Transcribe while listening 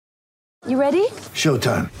You ready?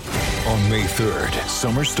 Showtime. On May 3rd,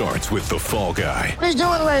 summer starts with The Fall Guy. Let's do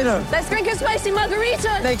it later. Let's drink a spicy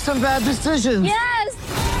margarita. Make some bad decisions.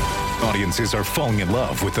 Yes! Audiences are falling in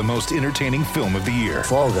love with the most entertaining film of the year.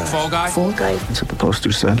 Fall Guy. Fall Guy? Fall guy. That's what the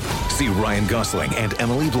poster said. See Ryan Gosling and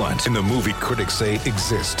Emily Blunt in the movie critics say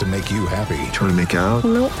exists to make you happy. Trying to make it out?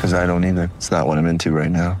 Nope. Because I don't either. It's not what I'm into right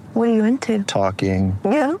now. What are you into? Talking.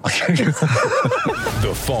 Yeah.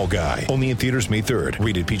 The Fall Guy. Only in theaters May 3rd.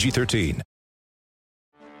 Rated PG-13.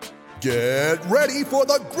 Get ready for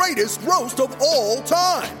the greatest roast of all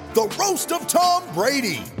time. The Roast of Tom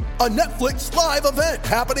Brady. A Netflix live event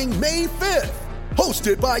happening May 5th.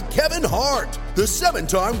 Hosted by Kevin Hart. The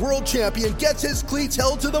 7-time world champion gets his cleats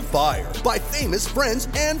held to the fire by famous friends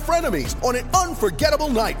and frenemies on an unforgettable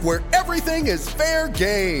night where everything is fair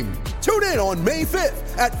game. Tune in on May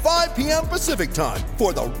 5th at 5 p.m. Pacific time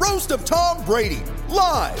for the Roast of Tom Brady.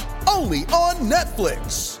 Live only on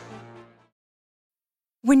Netflix.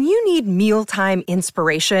 When you need mealtime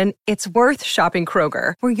inspiration, it's worth shopping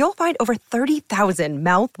Kroger, where you'll find over 30,000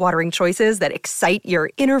 mouth-watering choices that excite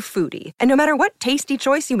your inner foodie. And no matter what tasty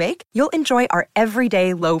choice you make, you'll enjoy our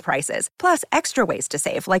everyday low prices, plus extra ways to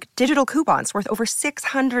save, like digital coupons worth over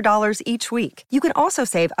 $600 each week. You can also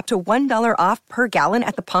save up to $1 off per gallon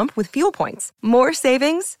at the pump with fuel points. More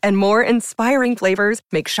savings and more inspiring flavors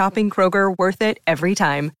make shopping Kroger worth it every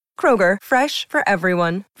time. Kroger, fresh for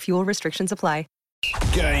everyone. Fuel restrictions apply.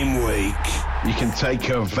 Game week. You can take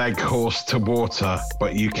a veg horse to water,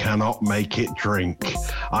 but you cannot make it drink.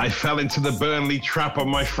 I fell into the Burnley trap on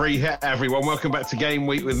my free hit, everyone. Welcome back to Game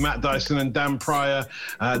Week with Matt Dyson and Dan Pryor.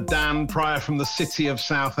 Dan Pryor from the city of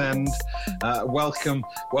Southend. Welcome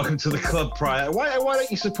to the club, Pryor. Why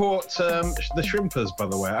don't you support the Shrimpers, by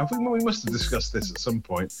the way? I think we must have discussed this at some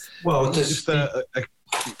point. Well,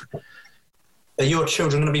 are your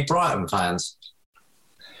children going to be Brighton fans?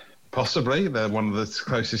 Possibly. They're one of the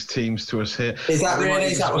closest teams to us here. Is that really?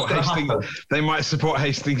 Is that what's going to happen? They might support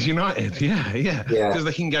Hastings United. Yeah. Because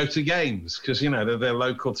they can go to games because, they're their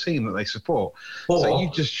local team that they support. So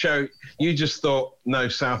you just thought, no,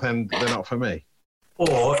 Southend, they're not for me.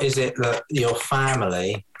 Or is it that your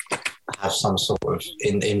family have some sort of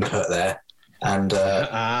input there? And in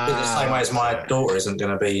the same way as my daughter isn't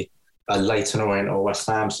going to be a Leyton Orient or West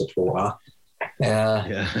Ham supporter,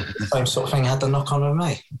 same sort of thing had the knock on with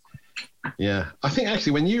me. Yeah, I think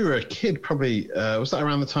actually when you were a kid, probably was that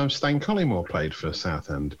around the time Stan Collymore played for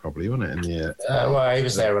Southend, probably, wasn't it? In the well, he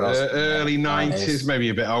was there when I was early 90s, maybe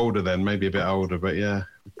a bit older then, but yeah,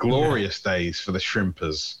 glorious days for the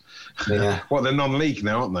Shrimpers. Yeah, they're non-league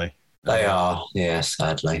now, aren't they? They are, yeah,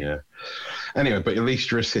 sadly. Yeah. Anyway, but at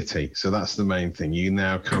least you're a city, so that's the main thing. You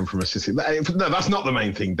now come from a city. No, that's not the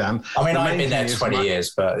main thing, Dan. I mean, I've been there 20 years,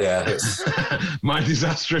 but yeah. It's... My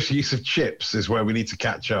disastrous use of chips is where we need to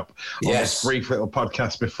catch up on this brief little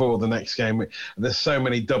podcast before the next game. There's so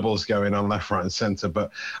many doubles going on left, right and centre,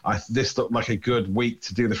 but this looked like a good week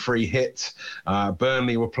to do the free hit.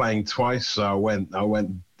 Burnley were playing twice, so I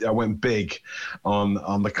went big on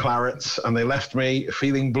the Clarets, and they left me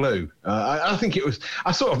feeling blue. I think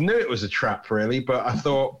I sort of knew it was a trap, really, but I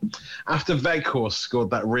thought after Weghorst scored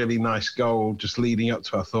that really nice goal just leading up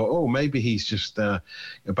to it, I thought, oh, maybe he's just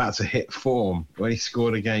about to hit form when he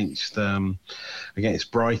scored against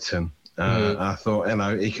Brighton. I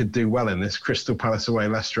thought, he could do well in this. Crystal Palace away,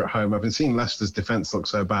 Leicester at home. I've been seeing Leicester's defence look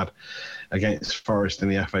so bad against Forest in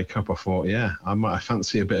the FA Cup. I thought, I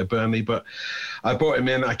fancy a bit of Burnley, but I brought him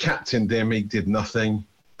in. I captained him. He did nothing.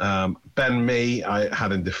 Ben Mee, I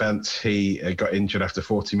had in defence. He got injured after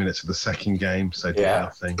 40 minutes of the second game, so did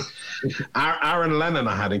nothing. Aaron Lennon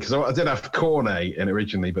I had in, because I did have Cornet in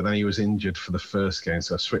originally, but then he was injured for the first game,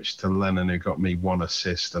 so I switched to Lennon, who got me 1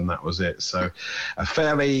 assist, and that was it. So a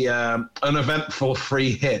fairly uneventful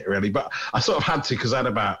free hit, really. But I sort of had to, because I had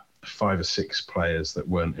about 5 or 6 players that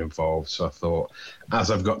weren't involved, so I thought, as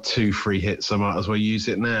I've got 2 free hits, I might as well use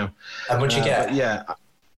it now. And what'd you get?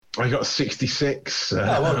 I got 66,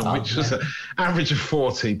 which was an average of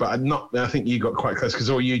 40, but I think you got quite close because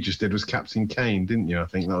all you just did was Captain Kane, didn't you? I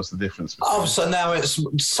think that was the difference. So now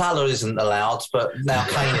Salah isn't allowed, but now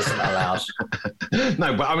Kane isn't allowed.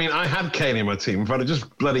 No, but I mean, I had Kane in my team. If I'd have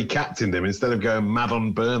just bloody captained him instead of going mad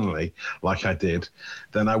on Burnley like I did,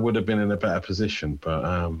 then I would have been in a better position.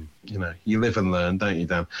 But, you live and learn, don't you,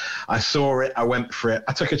 Dan? I saw it, I went for it,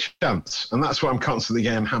 I took a chance, and that's what I'm constantly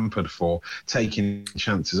getting hampered for, taking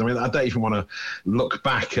chances. I mean, I don't even want to look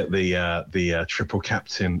back at the triple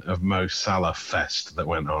captain of Mo Salah fest that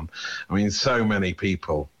went on. I mean, so many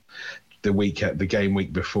people the game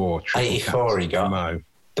week before. 84 he got. Mo.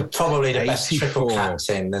 Probably the best triple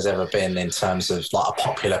captain there's ever been in terms of like a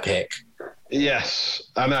popular pick. Yes,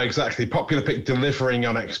 I know exactly. Popular pick delivering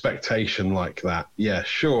on expectation like that. Yeah,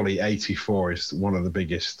 surely 84 is one of the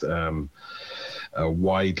biggest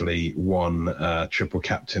widely won triple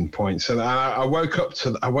captain points. And I woke up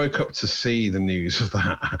to see the news of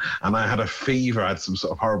that, and I had a fever. I had some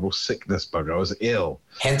sort of horrible sickness bug. I was ill.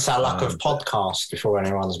 Hence our lack of podcast before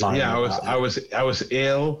anyone's mind. Yeah, I was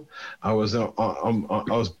ill. I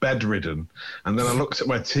was bedridden, and then I looked at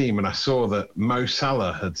my team and I saw that Mo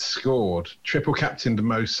Salah had scored. Triple captained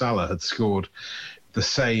Mo Salah had scored the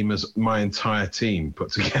same as my entire team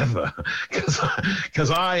put together, because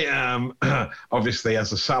I am obviously,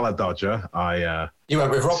 as a Salah dodger, you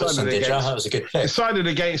went with Robertson, did you? That was a good pick. Decided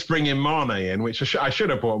against bringing Mane in, which I should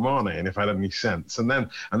have bought Mane in if I had any sense. And then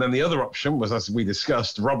the other option was, as we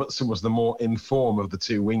discussed, Robertson was the more in form of the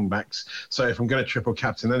two wing backs. So if I'm going to triple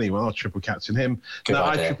captain anyone, I'll triple captain him. Good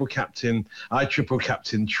idea. I triple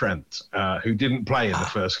captain Trent, who didn't play in the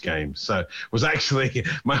first game. So was actually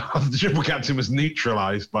my triple captain was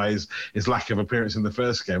neutralised by his lack of appearance in the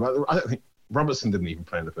first game. I don't think Robertson didn't even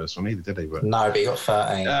play in the first one either, did he? But, no, but he got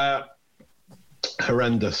 13.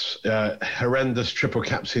 Horrendous triple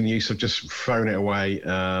captain use. I've just thrown it away.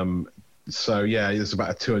 So yeah, there's about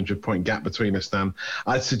a 200-point gap between us, Dan.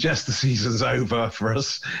 I'd suggest the season's over for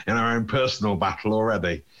us in our own personal battle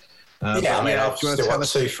already. I've still got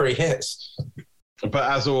 2-3 hits.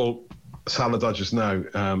 But as all Salah dodgers know,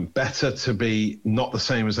 better to be not the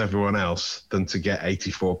same as everyone else than to get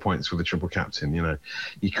 84 points with a triple captain. You know,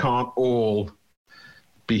 you can't all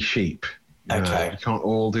be sheep. Okay. You can't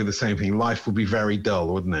all do the same thing. Life would be very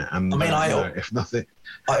dull, wouldn't it? And if nothing.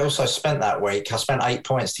 I also spent that week. I spent 8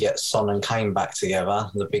 points to get Son and Kane back together,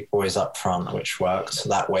 the big boys up front, which worked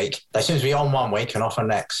that week. They seem to be on one week and off the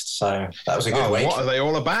next, so that was a good week. What are they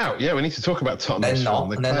all about? Yeah, we need to talk about Tottenham. They're not.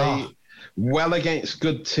 They play well against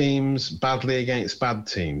good teams, badly against bad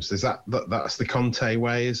teams. Is that's the Conte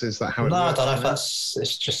way? Is that how it works? No, I don't know if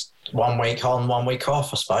it's just 1 week on, 1 week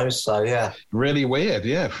off, I suppose. So yeah, really weird.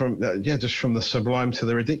 Yeah, just from the sublime to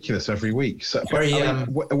the ridiculous every week. So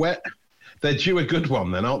they're due a good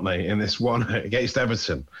one then, aren't they? In this one against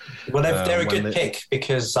Everton. Well, they're a good pick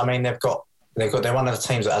because they're one of the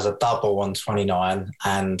teams that has a double on 29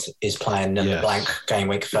 and is playing in the blank game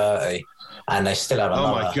week 30, and they still have another.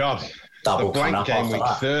 Oh my God. Double a blank game week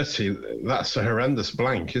 30, that's a horrendous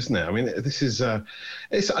blank, isn't it? I mean, this is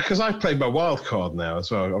it's because I've played my wild card now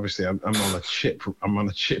as well. Obviously, I'm on a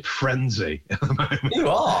chip frenzy at the moment. You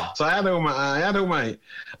are. So I had all my,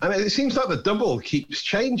 and it seems like the double keeps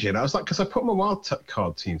changing. I was like, because I put my wild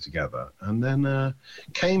card team together and then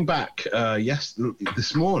came back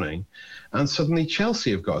this morning, and suddenly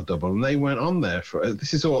Chelsea have got a double, and they weren't on there for.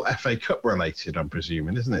 This is all FA Cup related, I'm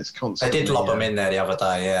presuming, isn't it? It's constantly. They did lob them in there the other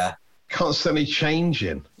day, yeah. Constantly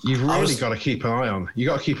changing. You've really got to keep an eye on. You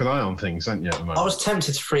got to keep an eye on things, haven't you? At the moment? I was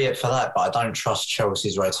tempted to free it for that, but I don't trust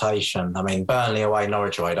Chelsea's rotation. I mean, Burnley away,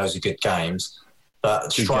 Norwich away, those are good games.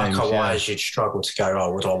 But striker-wise, you'd struggle to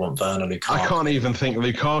go, would I want Werner, Lukaku? I can't even think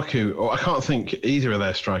Lukaku, or I can't think either of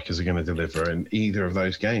their strikers are going to deliver in either of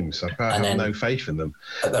those games. I have no faith in them.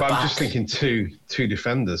 But I'm just thinking two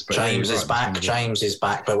defenders. But James is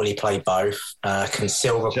back, but will he play both? Can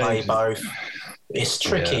Silva play both? It's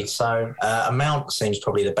tricky, so Mount seems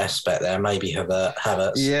probably the best bet there. Maybe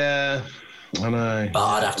Havertz. Yeah, I know. But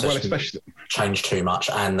I'd have to change too much,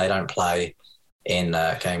 and they don't play in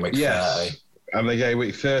game week 30. And they go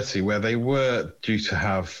week 30, where they were due to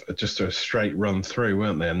have just a straight run through,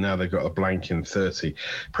 weren't they? And now they've got a blank in 30.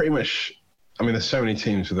 Pretty much, I mean, there's so many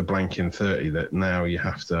teams with a blank in 30 that now you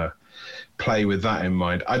have to play with that in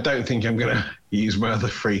mind. I don't think I'm going to use my other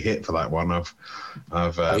free hit for that one. Have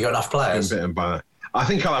you got enough players? I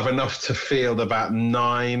think I'll have enough to field about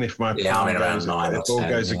 9 if my plan goes, around 9. If all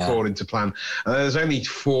goes according to plan. And there's only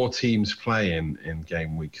 4 teams playing in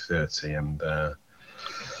game week 30, and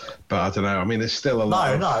but I don't know. I mean, there's still a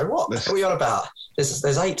lot. No. What are you on about? There's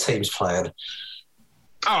 8 teams playing.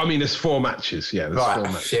 Oh, I mean, there's 4 matches. Yeah, there's 4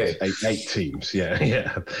 matches. 8 teams.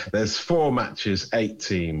 Yeah. There's 4 matches, 8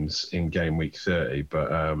 teams in game week 30,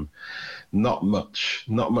 but not much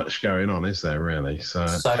going on, is there really? So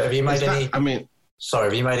have you made any?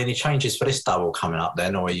 Have you made any changes for this double coming up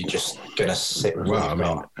then, or are you just going to sit with what you've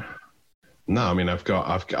got? No, I mean, I've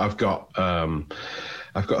got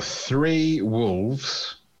 3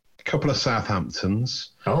 Wolves, a couple of Southamptons.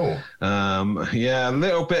 Oh, a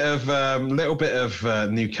little bit of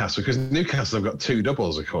Newcastle, because Newcastle have got 2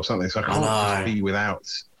 doubles, of course, haven't they? So I can't be without.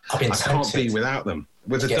 I can't be without them.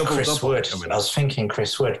 With a double. I was thinking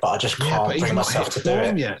Chris Wood, but I just can't bring myself to do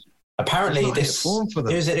it yet. Apparently, who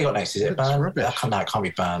is it they got next? Is it Burnley? It can't be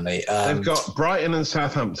Burnley. They've got Brighton and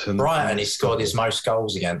Southampton. Brighton, he scored his most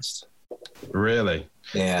goals against. Really?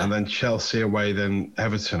 Yeah. And then Chelsea away, then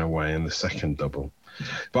Everton away in the second double.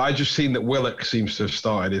 But I just seen that Willock seems to have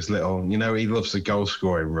started his little, he loves the goal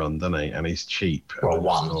scoring run, doesn't he? And he's cheap. Well,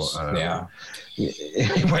 once, yeah.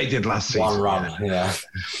 What he did last season. One run, yeah.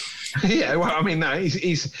 Yeah, well, I mean, no,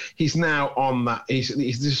 he's now on that. He's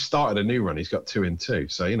just started a new run. He's got 2 in 2.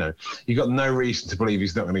 So, you've got no reason to believe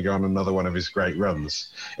he's not going to go on another one of his great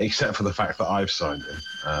runs, except for the fact that I've signed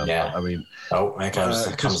him. Yeah. I mean, there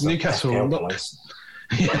comes Newcastle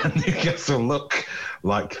look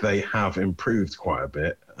like they have improved quite a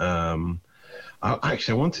bit. I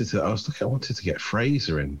wanted to get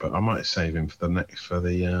Fraser in, but I might save him for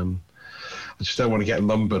the I just don't want to get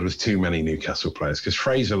lumbered with too many Newcastle players because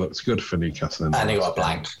Fraser looks good for Newcastle. And he got a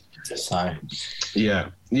blank. So yeah,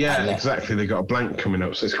 exactly. They got a blank coming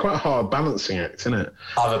up, so it's quite a hard balancing act, isn't it?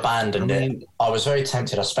 I've abandoned it. I was very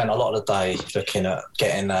tempted. I spent a lot of the day looking at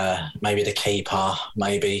getting maybe the keeper,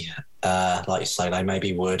 maybe like you say, they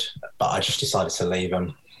maybe would, but I just decided to leave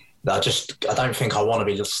them. I don't think I want to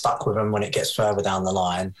be stuck with them when it gets further down the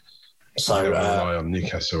line. So rely on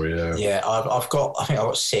Newcastle, yeah. Yeah, I think I've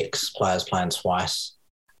got 6 players playing twice,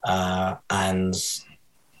 and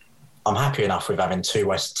I'm happy enough with having two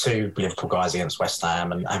Liverpool guys against West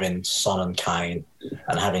Ham and having Son and Kane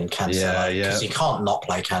and having Cancelo because you can't not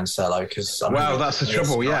play Cancelo that's the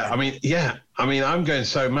trouble. I mean, I'm going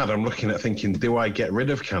so mad. I'm looking at thinking, do I get rid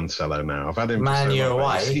of Cancelo now? I've had him. Man U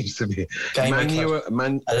away. Seems to be Man U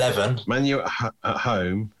 11. Man U at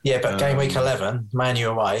home. Yeah, but game week 11, Man U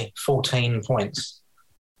away, 14 points.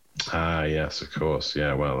 Ah, yes, of course.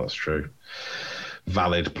 Yeah, well, that's true.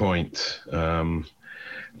 Valid point.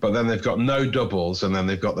 But then they've got no doubles, and then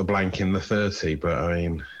they've got the blank in the 30. But I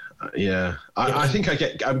mean, yeah, I think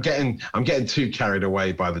I'm getting too carried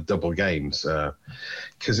away by the double games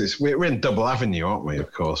because we're in Double Avenue, aren't we?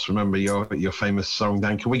 Of course. Remember your famous song,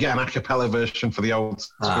 Dan? Can we get an a cappella version for the old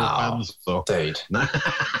school fans? Dude.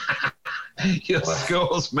 Your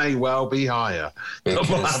scores may well be higher.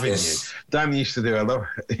 Double Avenue. Dan used to do a lot.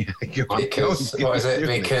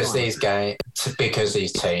 Because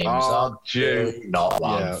these teams are not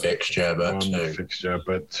one fixture but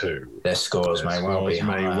two. Their scores may well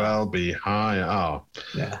be higher. Oh,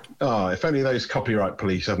 yeah. Oh, if only those copyright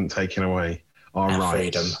police hadn't taken away our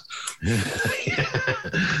rights. Freedom.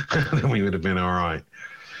 Then we would have been all right.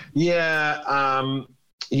 Yeah.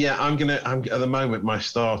 Yeah, I'm at the moment, my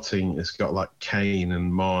starting has got like Kane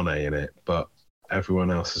and Mane in it, but everyone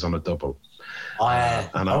else is on a double. I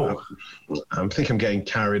think I'm getting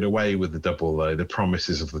carried away with the double, though, the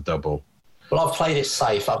promises of the double. Well, I've played it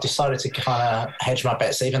safe. I've decided to kind of hedge my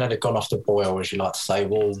bets, even though they've gone off the boil, as you like to say.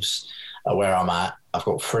 Wolves are where I'm at. I've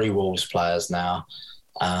got 3 Wolves players now.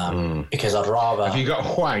 Because I'd rather. Have you got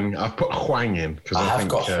Hwang? I've put Hwang in because I have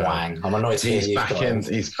got Hwang. I'm annoyed to hear he's back in.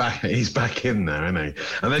 He's back in there, isn't he?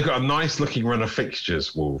 And they've got a nice looking run of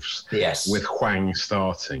fixtures, Wolves. Yes. With Hwang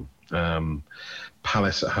starting.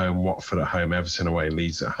 Palace at home, Watford at home, Everton away,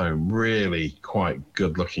 Leeds at home. Really quite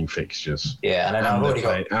good looking fixtures. Yeah, and then I've already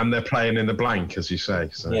got. And they're playing in the blank, as you say.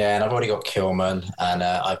 So. Yeah, and I've already got Kilman, and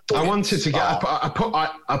I wanted to get. I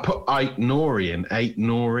put Ait Nori in,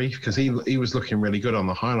 because he was looking really good on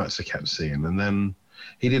the highlights I kept seeing, and then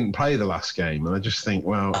he didn't play the last game, and I just think,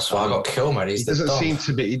 well, that's why I got Kilman. He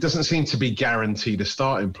doesn't seem to be guaranteed a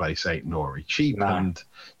starting place. Ait Nori, cheap and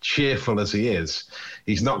cheerful as he is,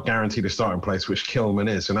 he's not guaranteed a starting place, which Kilman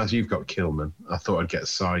is. And as you've got Kilman, I thought I'd get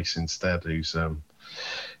Saiss instead,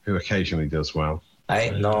 who occasionally does well.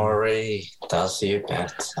 Ait Nori does you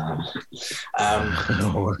better.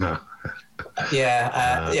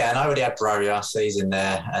 Yeah, and I already had Broja, so he's in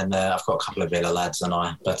there, and I've got a couple of Villa lads and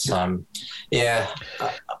I. But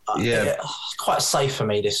quite safe for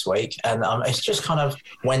me this week, and it's just kind of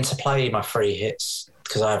when to play my free hits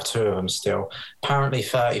because I have 2 of them still. Apparently,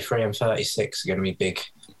 33 and 36 are going to be big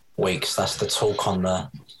weeks. That's the talk on the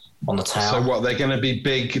town. So what? They're going to be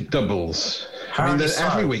big doubles. Apparently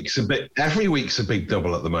every week's a big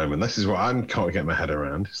double at the moment. This is what I can't get my head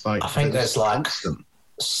around. It's like I think there's like constant.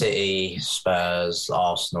 City, Spurs,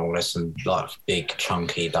 Arsenal. There's some like big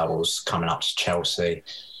chunky doubles coming up to Chelsea,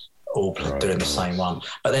 all doing the same one.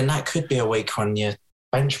 But then that could be a week when you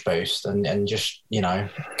bench boost and just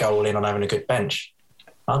go all in on having a good bench.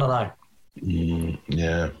 I don't know.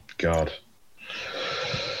 Yeah, God.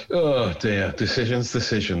 Oh dear,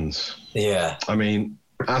 decisions. Yeah. I mean,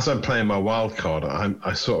 as I'm playing my wild card,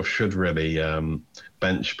 I sort of should really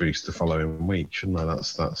bench boost the following week, shouldn't I?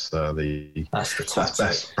 That's the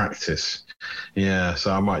best practice. Yeah,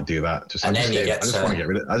 so I might do that. I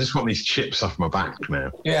just want these chips off my back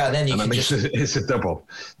now. Yeah, and then it's a double.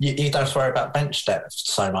 You don't have to worry about bench depth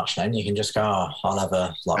so much. Then you can just go, I'll have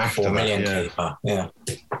a 4 million keeper. Yeah.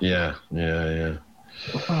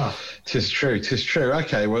 Oh. Tis true.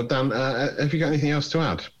 Okay, well, Dan, have you got anything else to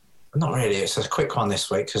add? Not really. It's a quick one this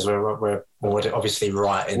week because we're obviously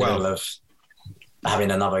right in the middle of having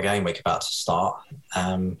another game week about to start.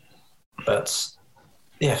 But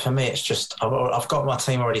yeah, for me, it's just I've got my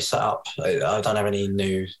team already set up. I don't have any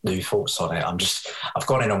new thoughts on it. I've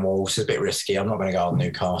gone in on Wolves. It's a bit risky. I'm not going to go on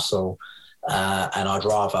Newcastle, and I'd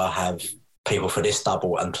rather have people for this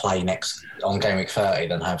double and play next on game week 30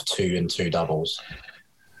 than have 2 and 2 doubles.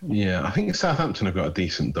 Yeah, I think Southampton have got a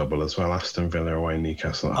decent double as well. Aston Villa away,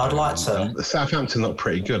 Newcastle. I'd like to. Southampton look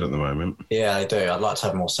pretty good at the moment. Yeah, they do. I'd like to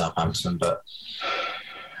have more Southampton, but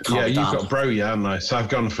yeah, you've got Broja, haven't I? So I've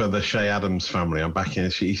gone for the Shea Adams family. I'm back in.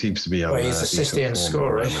 He seems to be. Well, he's assisting and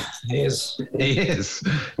scoring. He is.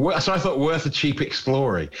 So I thought worth a cheap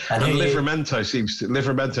explorer. And Livramento seems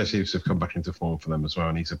to have come back into form for them as well,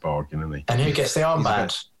 and he's a bargain, isn't he? And who gets the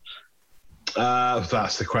armband?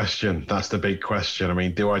 That's the question. That's the big question. I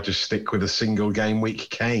mean, do I just stick with a single game week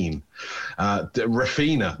Kane?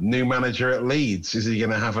 Rafinha, new manager at Leeds. Is he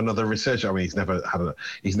going to have another resurgence? I mean,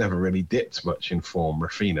 he's never really dipped much in form,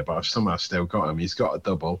 Rafinha, but I've somehow still got him. He's got a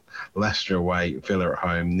double. Leicester away, Villa at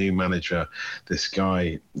home, new manager. This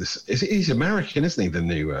guy, he's American, isn't he? The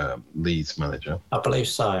new Leeds manager. I believe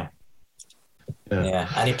so. Yeah,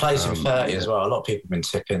 and he plays in 30 as well. A lot of people have been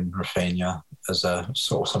tipping Rafinha as a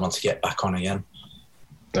sort of someone to get back on again.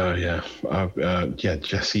 Oh, yeah.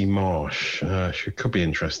 Jesse Marsh could be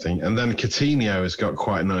interesting. And then Coutinho has got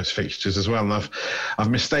quite nice fixtures as well. And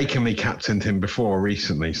I've mistakenly captained him before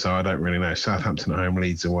recently, so I don't really know. Southampton at home,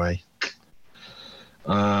 Leeds away.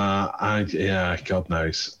 God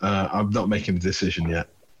knows. I'm not making a decision yet.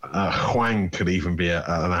 Hwang could even be an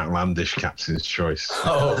outlandish captain's choice.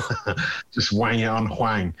 Just wang it on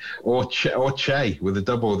Hwang or Che with a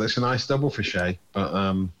double. That's a nice double for Che,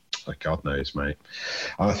 but God knows, mate.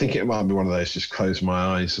 I think it might be one of those. Just close my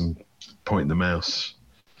eyes and point the mouse,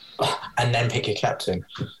 and then pick your captain.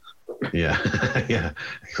 Yeah, yeah,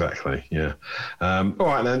 exactly. Yeah. All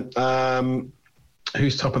right then.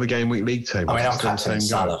 Who's top of the game week league table? I mean, I'm captain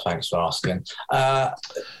Salah. Thanks for asking. Yeah,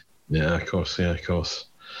 of course.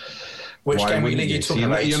 Which game week league are you talking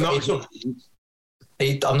about?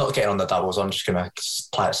 I'm not getting on the doubles. I'm just going to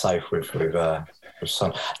play it safe with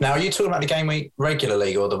Son. Now, are you talking about the game week regular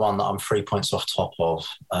league or the one that I'm 3 points off top of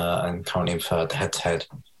and currently in third head-to-head?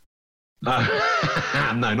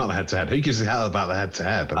 No, not the head-to-head. Who gives a hell about the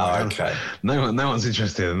head-to-head? Okay. No one's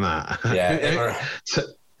interested in that. Yeah.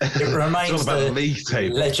 It remains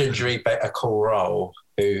the legendary Better Call Roll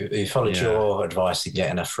who followed your advice in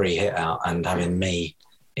getting a free hit out and having me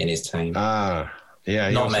in his team. Yeah.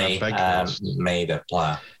 Not me, me, the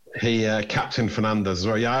player. He captain Fernandes as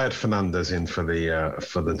well. Yeah, I had Fernandes in for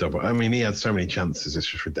the double. I mean, he had so many chances. It's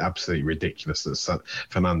just absolutely ridiculous that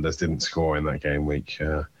Fernandes didn't score in that game week.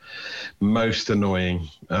 Most annoying.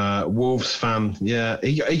 Wolves fan. Yeah,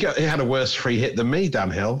 he had a worse free hit than me,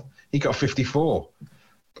 Dan Hill. He got 54.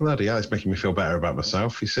 Bloody hell, it's making me feel better about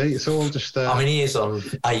myself, you see. It's all just... I mean, he is on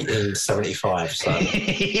 1875, so...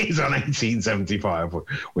 He's on 1875,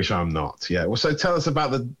 which I'm not, yeah. Well, so tell us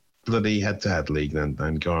about the bloody head-to-head league then,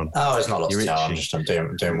 go on. Oh, it's not lots to tell. I'm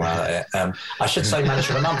doing well at it. I should say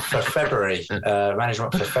manager of the month for February.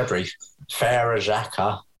 Farah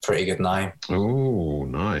Xhaka. Pretty good name. Oh,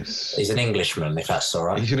 nice. He's an Englishman, if that's all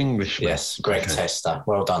right. He's an Englishman. Yes, Greg Tester.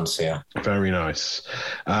 Well done, Sia. Very nice.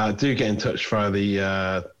 Do get in touch via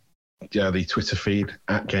the Twitter feed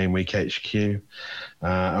at GameWeekHQ.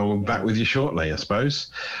 And we'll be back with you shortly, I suppose,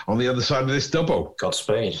 on the other side of this double.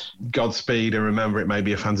 Godspeed. And remember, it may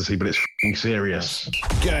be a fantasy, but it's f***ing serious.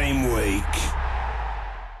 Game Week.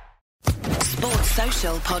 Sports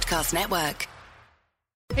Social Podcast Network.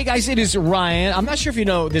 Hey guys, it is Ryan. I'm not sure if you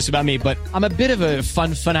know this about me, but I'm a bit of a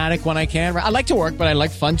fun fanatic when I can. I like to work, but I like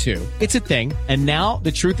fun too. It's a thing. And now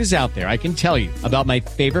the truth is out there. I can tell you about my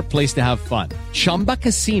favorite place to have fun. Chumba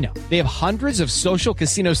Casino. They have hundreds of social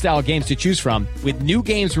casino style games to choose from with new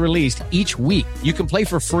games released each week. You can play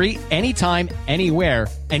for free anytime, anywhere.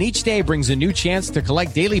 And each day brings a new chance to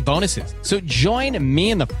collect daily bonuses. So join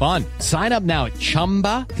me in the fun. Sign up now at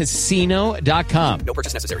ChumbaCasino.com. No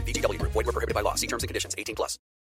purchase necessary. VGW Group. Void where prohibited by law. See terms and conditions. 18+.